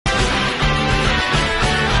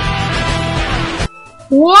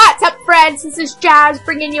What's up, friends? This is Jazz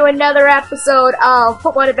bringing you another episode of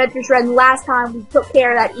Pokemon Adventure Shred. Last time we took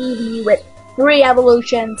care of that Eevee with 3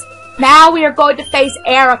 evolutions. Now we are going to face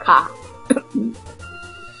Erica.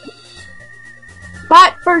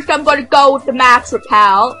 But first I'm going to go with the Max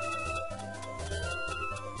Repel.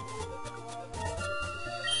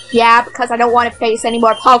 Yeah, because I don't want to face any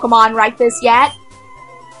more Pokemon right this yet.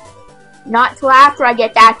 Not till after I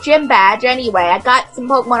get that gym badge anyway. I got some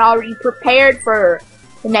Pokemon already prepared for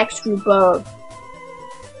the next group of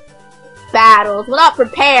battles. Well, not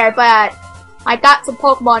prepared, but I got some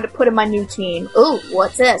Pokemon to put in my new team. Ooh,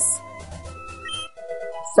 what's this?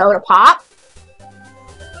 Soda Pop?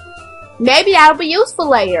 Maybe that'll be useful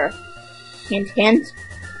later. Hint, hint.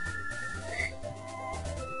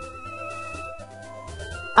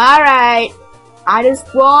 Alright. I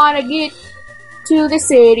just wanna get to the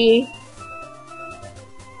city.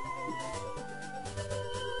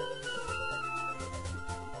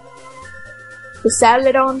 The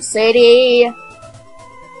Celadon City.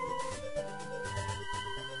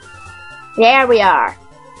 There we are.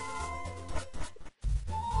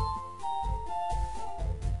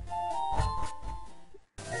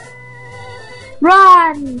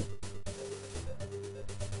 Run!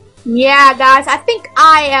 Yeah, guys, I think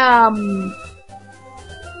I am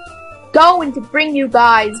going to bring you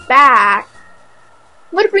guys back.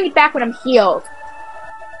 I'm going to bring it back when I'm healed.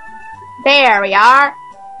 There we are.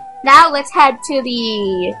 Now let's head to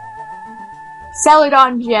the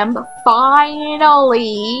Celadon Gym,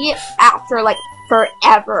 finally, after like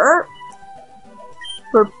forever.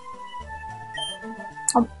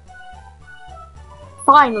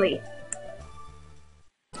 Finally.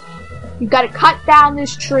 You gotta cut down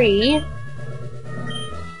this tree.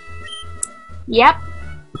 Yep.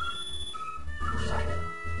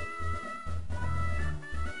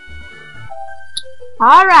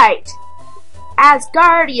 Alright. As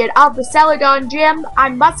guardian of the Celadon Gym, I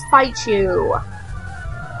must fight you.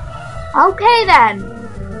 Okay then.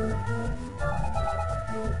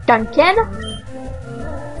 Dunkin'?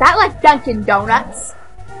 Is that like Dunkin' Donuts?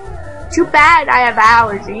 Too bad I have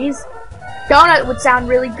allergies. Donut would sound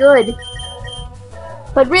really good.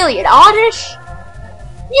 But really, an Oddish?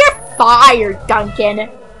 You're fired, Dunkin'.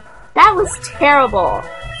 That was terrible.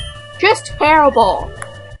 Just terrible.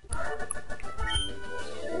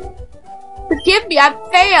 Forgive me,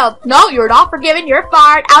 I've failed. No, you're not forgiven. You're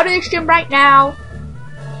fired. Out of this gym right now.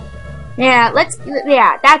 Yeah,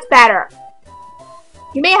 that's better.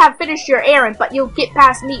 You may have finished your errand, but you'll get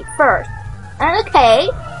past me first. Okay.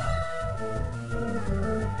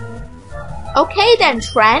 Okay then,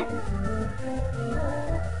 Trent.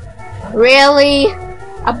 Really?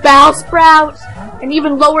 A Bellsprout? An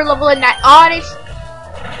even lower level than that Oddish?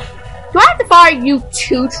 Do I have to fire you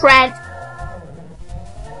too, Trent?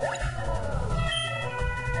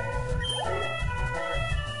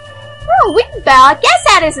 Oh, Weepinbell, I guess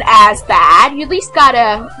that isn't as bad. You at least got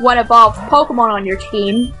a one evolved Pokemon on your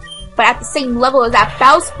team. But at the same level as that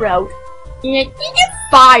Bellsprout. You're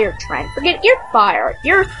fired, Trent. Forget it, you're fired.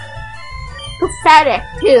 You're pathetic,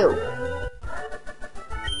 too.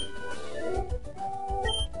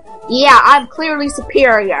 Yeah, I'm clearly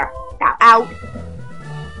superior. Now, out.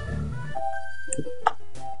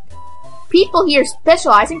 People here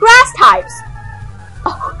specialize in grass types.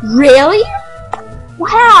 Oh, really?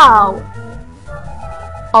 Wow.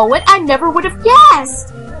 Oh, what I never would have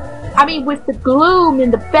guessed. I mean, with the Gloom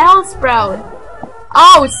and the Bellsprout.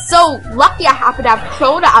 Oh, it's so lucky I happen to have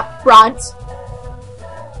Crota up front.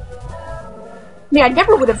 I mean, I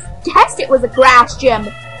never would have guessed it was a grass gym.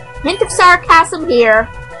 Hint of sarcasm here.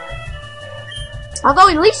 Although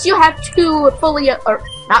at least you have 2 fully, or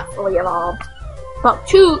not fully evolved, but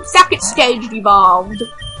 2 second stage evolved.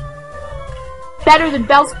 Better than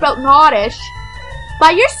Bellsprout and Oddish.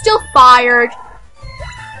 But you're still fired.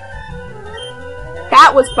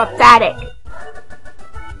 That was pathetic.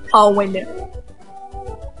 Owen.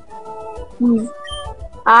 You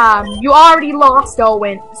already lost,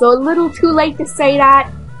 Owen. So a little too late to say that.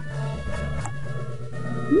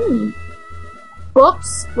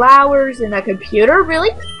 Books, flowers, and a computer? Really?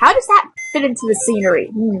 How does that fit into the scenery?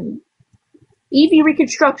 Eevee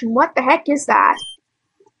reconstruction. What the heck is that?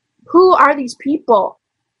 Who are these people?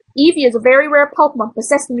 Eevee is a very rare Pokemon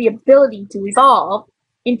possessing the ability to evolve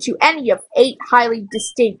into any of 8 highly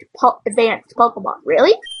distinct advanced Pokemon.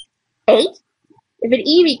 Really? 8? If an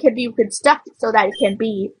Eevee can be reconstructed so that it can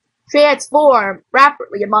be transformed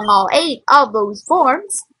rapidly among all 8 of those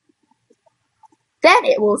forms, then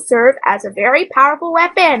it will serve as a very powerful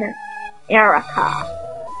weapon. Erica.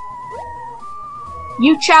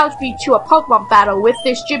 You challenged me to a Pokemon battle with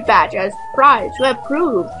this gym badge as prize. You have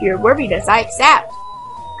proved your worthiness, I accept.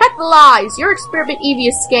 the lies. Your experiment Eevee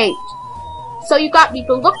escaped. So you got me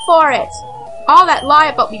to look for it. All that lie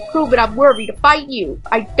about me proving I'm worthy to fight you.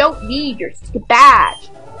 I don't need your stupid badge.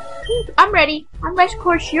 I'm ready. Unless, of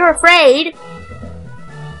course, you're afraid.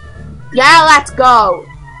 Yeah, let's go.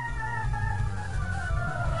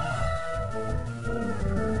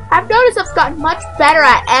 I've noticed I've gotten much better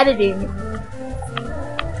at editing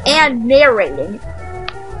and narrating.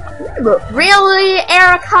 Really,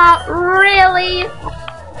 Erica? Really?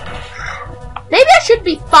 Maybe I should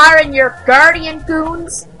be firing your guardian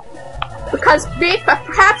goons? Because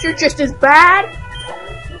perhaps you're just as bad?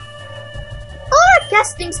 Well, I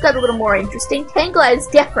guess things got a little more interesting. Tangela is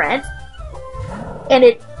different. And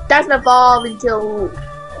it doesn't evolve until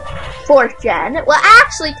 4th gen. Well,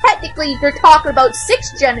 actually, technically, they're talking about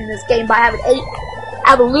 6th gen in this game by having 8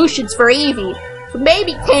 evolutions for Eevee. So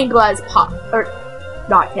maybe Tangela is or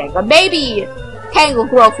not Tangela. Maybe Tangle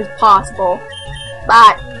growth is possible.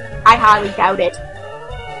 But I highly doubt it.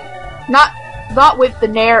 Not with the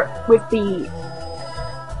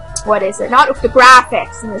what is it? Not with the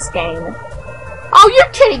graphics in this game. Oh, you're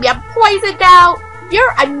kidding me! I'm poisoned now.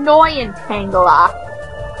 You're annoying, Tangela.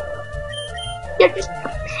 You're just a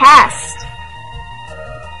pest.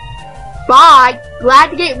 Bye.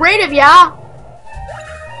 Glad to get rid of ya.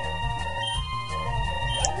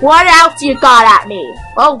 What else you got at me?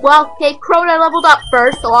 Oh, well, okay, Krona leveled up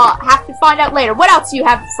first, so I'll have to find out later. What else do you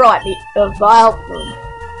have to throw at me? Vileplume.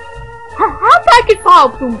 How bad could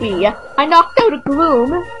Vileplume be? I knocked out a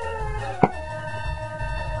Gloom.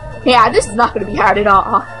 Yeah, this is not going to be hard at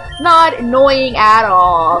all. Not annoying at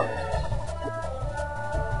all.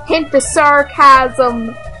 Hint of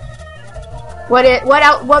sarcasm. What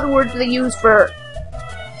words do they use for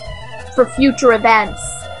future events?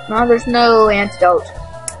 No, there's no antidote.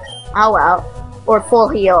 Oh well. Or full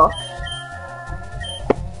heal.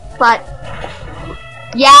 But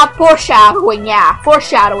yeah, foreshadowing, yeah.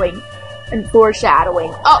 Foreshadowing. And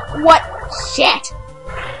foreshadowing. Oh, what shit!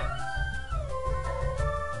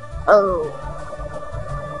 Oh.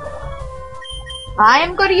 I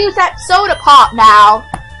am gonna use that soda pop now.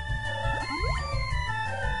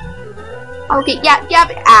 Okay, yeah,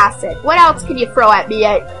 acid. What else can you throw at me?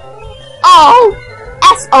 Oh!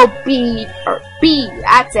 S-O-B, or B,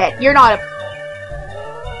 that's it. You're not a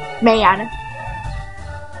man.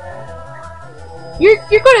 You're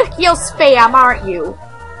gonna heal spam, aren't you?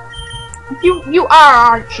 You are,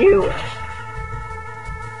 aren't you?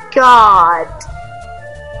 God.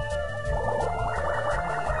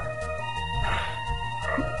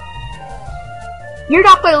 You're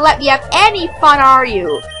not gonna let me have any fun, are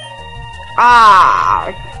you?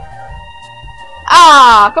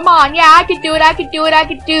 Come on, yeah, I could do it, I could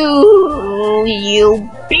do you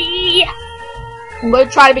bee. I'm gonna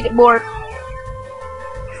try to make it more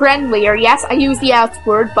friendlier. Yes, I use the outs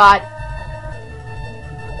word, but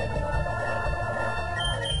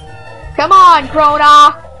come on,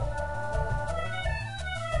 Krona!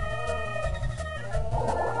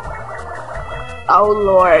 Oh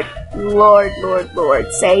Lord. Lord,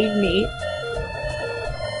 save me.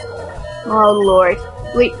 Oh Lord.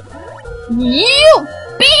 Wait. You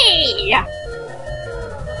bee!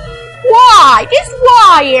 Why? Just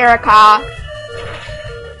why, Erica?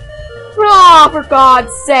 Oh, for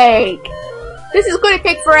God's sake. This is gonna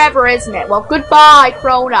take forever, isn't it? Well, goodbye,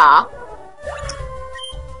 Krona.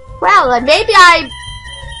 Well, then maybe I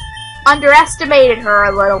underestimated her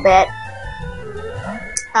a little bit.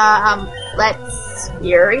 Let's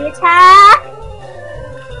Fury attack.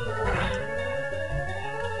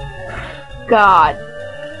 God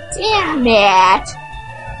damn it.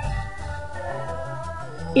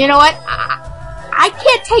 You know what? I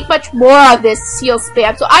can't take much more of this heal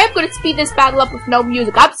spam, so I am going to speed this battle up with no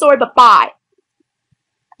music. I'm sorry, but bye.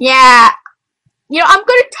 Yeah. You know, I'm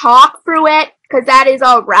going to talk through it, because that is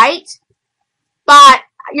alright. But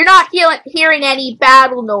you're not hearing any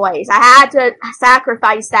battle noise. I had to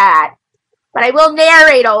sacrifice that. But I will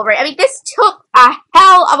narrate over it. I mean, this took a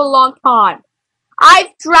hell of a long time.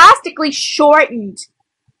 I've drastically shortened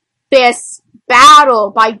this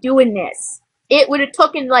battle by doing this. It would have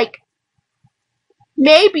taken, like,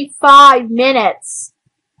 maybe 5 minutes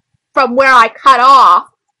from where I cut off,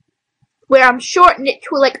 where I'm shortening it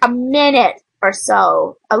to, like, a minute or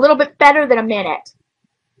so. A little bit better than a minute.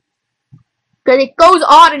 Because it goes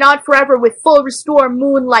on and on forever with Full Restore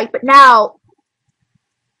Moonlight, but now,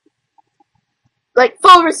 like,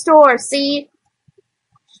 Full Restore, see?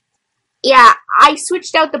 Yeah, I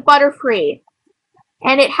switched out the Butterfree.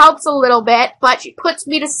 And it helps a little bit, but she puts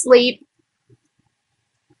me to sleep.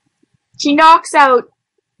 She knocks out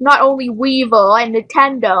not only Weevil and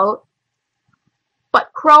Nintendo,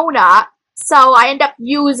 but Krona. So I end up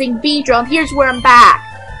using Beedrill, and here's where I'm back.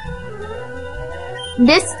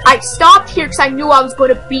 I stopped here because I knew I was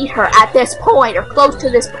going to beat her at this point, or close to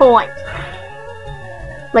this point.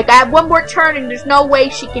 Like, I have one more turn, and there's no way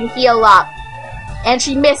she can heal up. And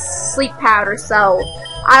she missed Sleep Powder, so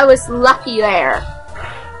I was lucky there.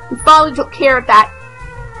 We finally took care of that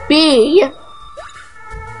bee.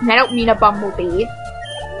 And I don't mean a bumblebee.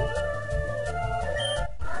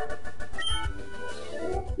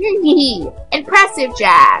 Impressive,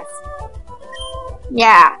 Jazz.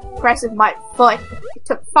 Yeah, impressive my foot. It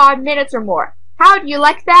took 5 minutes or more. How do you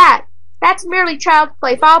like that? That's merely child's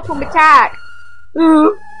play. Foul plume attack.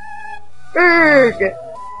 Erg.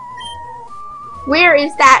 Where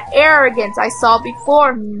is that arrogance I saw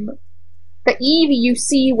before? The Eevee you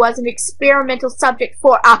see was an experimental subject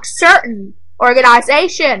for a certain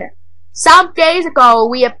organization. Some days ago,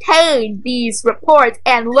 we obtained these reports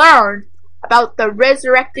and learned about the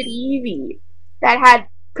resurrected Eevee that had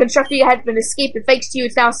been escaped, and thanks to you,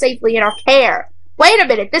 it's now safely in our care. Wait a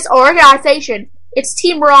minute, this organization, it's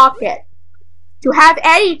Team Rocket. To have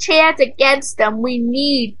any chance against them, we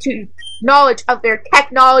need knowledge of their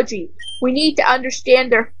technology. We need to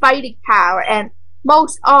understand their fighting power, and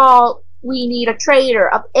most all, we need a trainer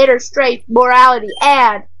of inner strength, morality,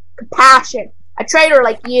 and compassion. A trainer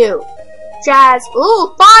like you. Jazz,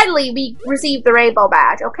 ooh, finally we received the rainbow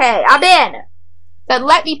badge. Okay, I'm in. Then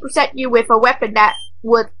let me present you with a weapon that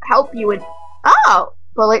would help you in... Oh,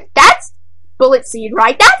 that's Bullet Seed,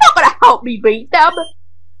 right? That's not gonna help me beat them.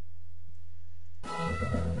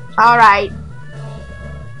 Alright.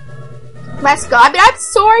 Let's go. I mean, I'm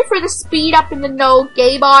sorry for the speed up in the no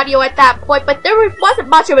game audio at that point, but there wasn't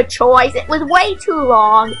much of a choice. It was way too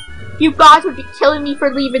long. You guys would be killing me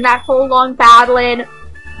for leaving that whole long battle in.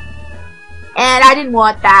 And I didn't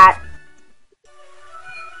want that.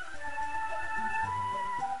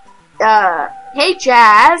 Hey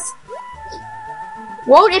Jazz.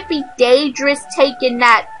 Won't it be dangerous taking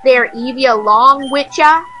that there Eevee along with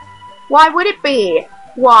ya? Why would it be?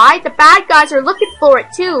 Why? The bad guys are looking for it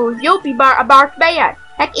too. You'll be a marked man.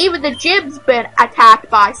 Heck, even the gym's been attacked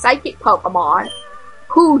by psychic Pokemon.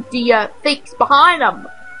 Who do you think's behind them?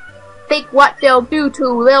 Think what they'll do to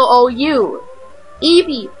lil old you.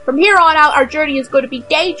 Eevee, from here on out, our journey is going to be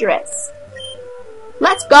dangerous.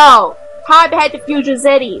 Let's go. Time to head to Fusion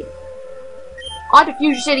City. On to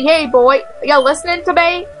Fusion City. Hey, boy. Are you listening to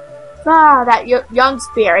me? Ah, that young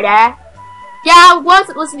spirit, eh? Yeah, I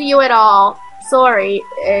wasn't listening to you at all. Sorry.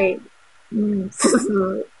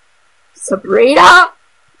 Sabrina?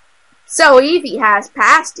 So Eevee has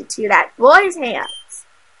passed into that boy's hands.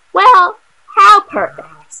 Well, how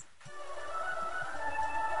perfect.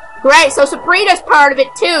 Great, so Sabrina's part of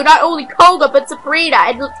it too. Not only Koga, but Sabrina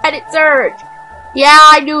and Lieutenant Surge. Yeah,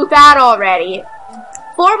 I knew that already.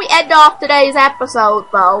 Before we end off today's episode,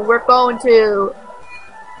 though, we're going to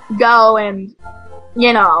go and,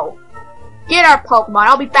 you know, get our Pokemon.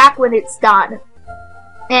 I'll be back when it's done.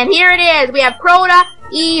 And here it is. We have Crota,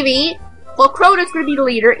 Eevee. Well, Crota's going to be the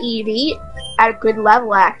leader, Eevee. At a good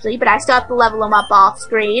level, actually, but I still have to level him up off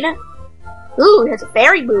screen. Ooh, it has a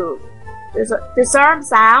fairy move. There's a disarm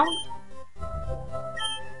sound.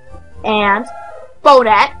 And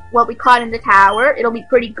Bonnet, what we caught in the tower. It'll be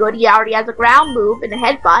pretty good. He already has a ground move and a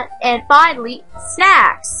headbutt. And finally,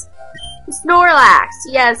 Snacks. Snorlax.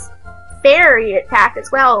 He has fairy attack as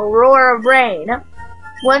well. Aurora of Rain.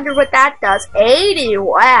 Wonder what that does. 80.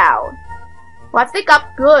 Wow. Well, I think I'm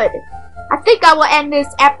good. I think I will end this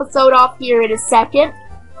episode off here in a second.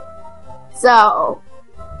 So,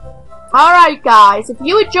 alright guys, if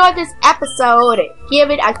you enjoyed this episode, give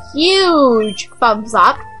it a huge thumbs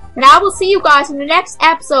up. And I will see you guys in the next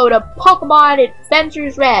episode of Pokemon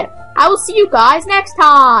Adventures Red. I will see you guys next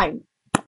time.